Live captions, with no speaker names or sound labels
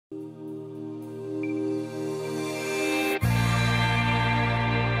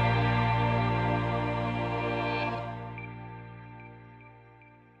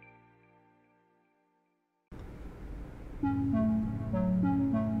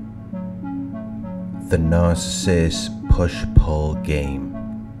The narcissist push-pull game.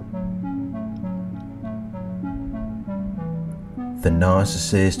 The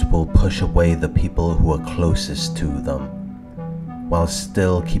narcissist will push away the people who are closest to them, while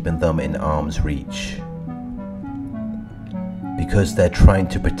still keeping them in arm's reach, because they're trying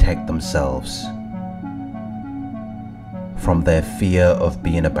to protect themselves from their fear of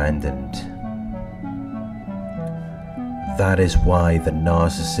being abandoned. That is why the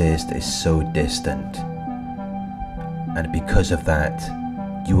narcissist is so distant, and because of that,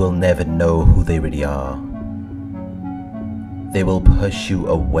 you will never know who they really are. They will push you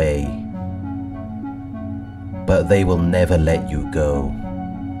away, but they will never let you go.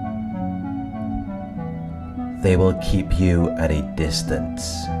 They will keep you at a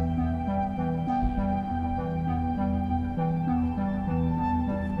distance.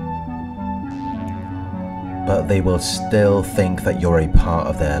 But they will still think that you're a part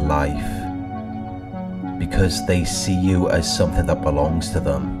of their life, because they see you as something that belongs to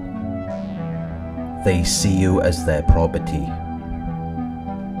them. They see you as their property.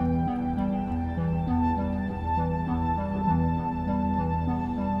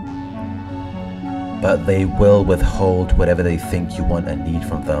 But they will withhold whatever they think you want and need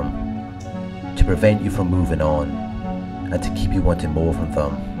from them, to prevent you from moving on, and to keep you wanting more from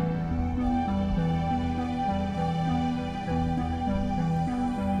them.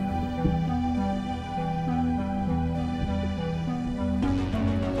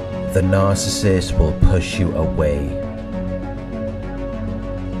 The narcissist will push you away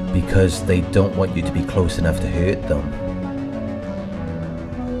because they don't want you to be close enough to hurt them,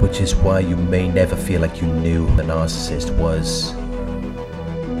 which is why you may never feel like you knew who the narcissist was.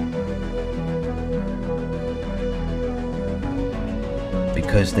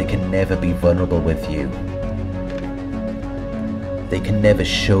 Because they can never be vulnerable with you. They can never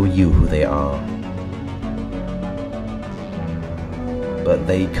show you who they are. But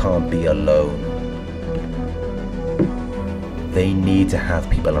they can't be alone. They need to have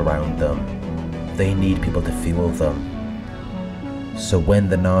people around them. They need people to fuel them. So when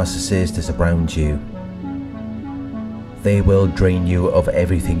the narcissist is around you, they will drain you of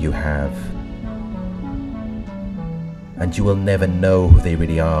everything you have. And you will never know who they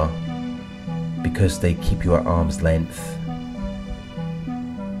really are, because they keep you at arm's length.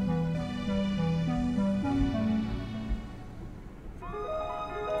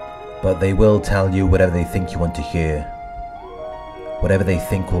 But they will tell you whatever they think you want to hear, whatever they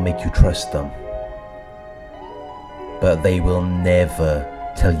think will make you trust them. But they will never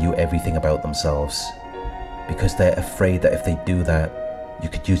tell you everything about themselves, because they're afraid that if they do that, you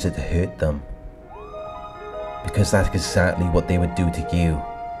could use it to hurt them. Because that's exactly what they would do to you.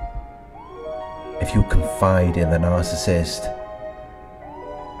 If you confide in the narcissist,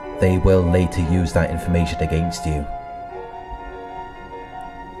 they will later use that information against you.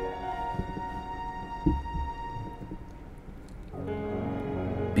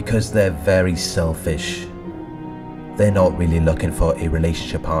 Because they're very selfish. They're not really looking for a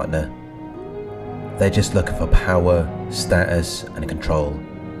relationship partner. They're just looking for power, status, and control.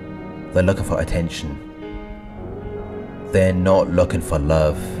 They're looking for attention. They're not looking for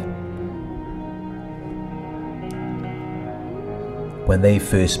love. When they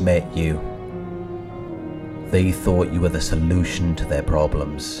first met you, they thought you were the solution to their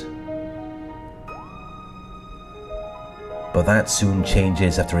problems. But that soon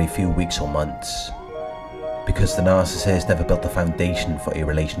changes after a few weeks or months, because the narcissist never built the foundation for a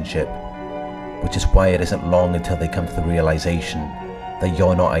relationship, which is why it isn't long until they come to the realization that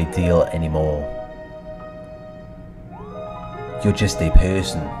you're not ideal anymore. You're just a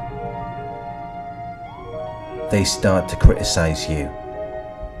person. They start to criticize you,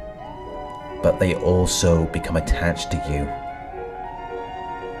 but they also become attached to you.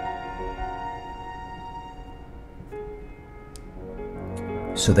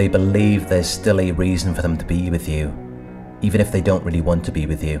 So they believe there's still a reason for them to be with you, even if they don't really want to be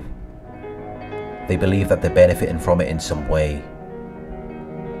with you. They believe that they're benefiting from it in some way.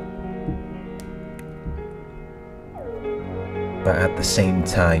 But at the same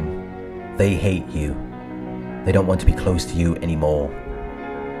time, they hate you. They don't want to be close to you anymore.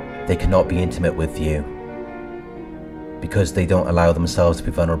 They cannot be intimate with you, because they don't allow themselves to be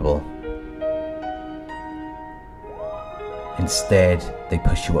vulnerable. Instead, they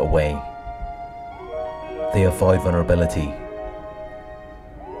push you away. They avoid vulnerability.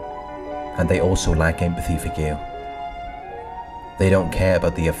 And they also lack empathy for you. They don't care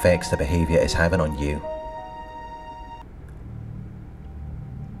about the effects their behavior is having on you.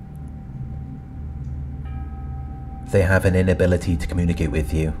 They have an inability to communicate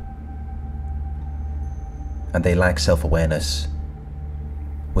with you. and they lack self-awareness,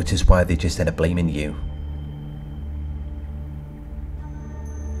 which is why they just end up blaming you.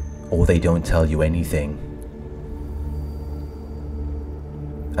 Or they don't tell you anything.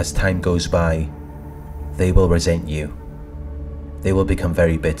 As time goes by, they will resent you. They will become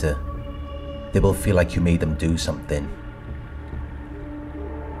very bitter. They will feel like you made them do something.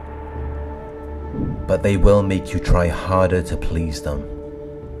 But they will make you try harder to please them.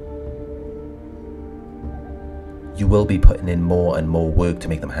 You will be putting in more and more work to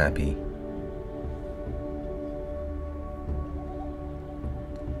make them happy.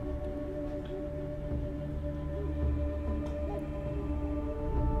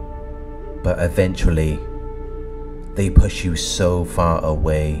 But eventually, they push you so far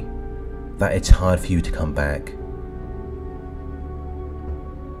away that it's hard for you to come back.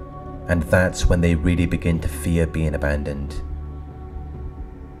 And that's when they really begin to fear being abandoned.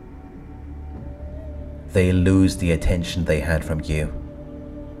 They lose the attention they had from you.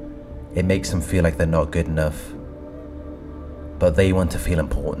 It makes them feel like they're not good enough. But they want to feel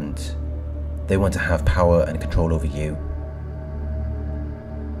important. They want to have power and control over you.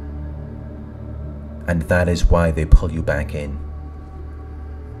 And that is why they pull you back in.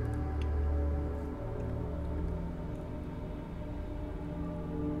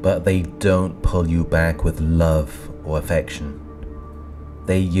 But they don't pull you back with love or affection.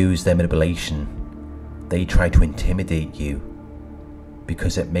 They use their manipulation. They try to intimidate you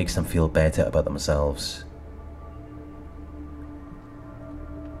because it makes them feel better about themselves.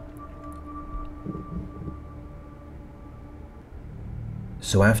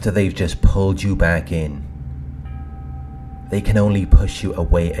 So after they've just pulled you back in, they can only push you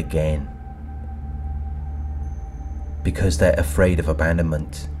away again because they're afraid of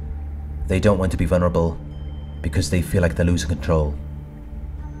abandonment. They don't want to be vulnerable because they feel like they're losing control.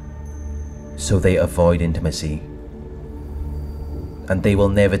 So they avoid intimacy. And they will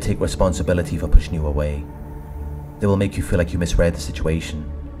never take responsibility for pushing you away. They will make you feel like you misread the situation.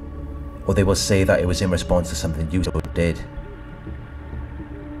 Or they will say that it was in response to something you did.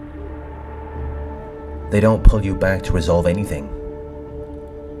 They don't pull you back to resolve anything.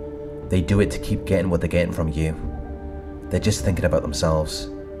 They do it to keep getting what they're getting from you. They're just thinking about themselves.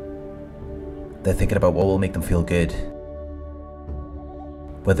 They're thinking about what will make them feel good.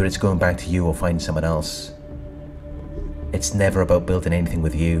 Whether it's going back to you or finding someone else. It's never about building anything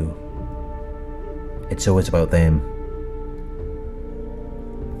with you. It's always about them.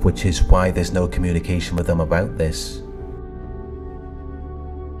 Which is why there's no communication with them about this.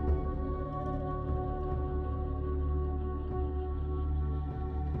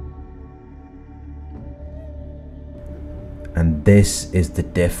 And this is the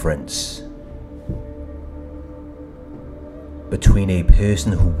difference between a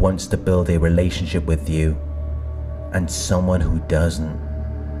person who wants to build a relationship with you and someone who doesn't.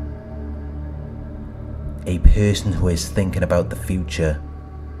 A person who is thinking about the future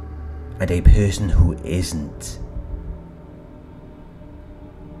and a person who isn't.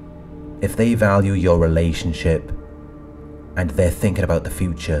 If they value your relationship and they're thinking about the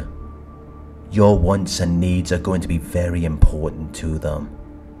future, your wants and needs are going to be very important to them.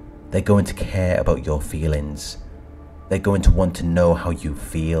 They're going to care about your feelings. They're going to want to know how you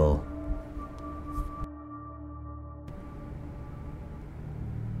feel.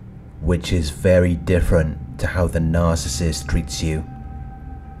 Which is very different to how the narcissist treats you.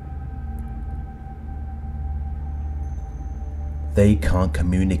 They can't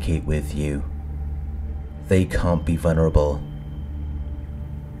communicate with you. They can't be vulnerable.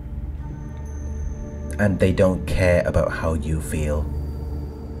 And they don't care about how you feel.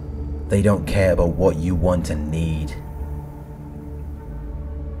 They don't care about what you want and need.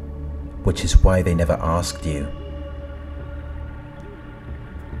 Which is why they never asked you.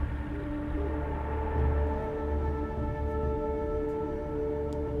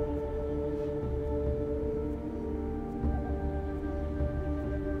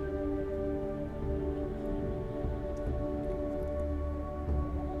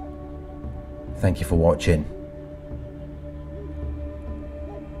 Thank you for watching.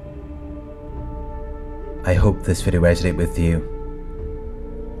 I hope this video resonated with you.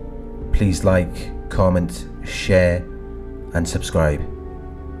 Please like, comment, share and subscribe.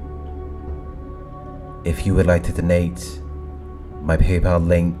 If you would like to donate, my PayPal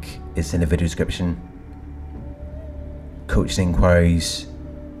link is in the video description. Coaching inquiries,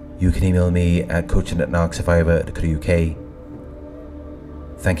 you can email me at coaching@narcsurvivor.co.uk.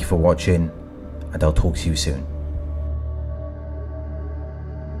 Thank you for watching, and I'll talk to you soon.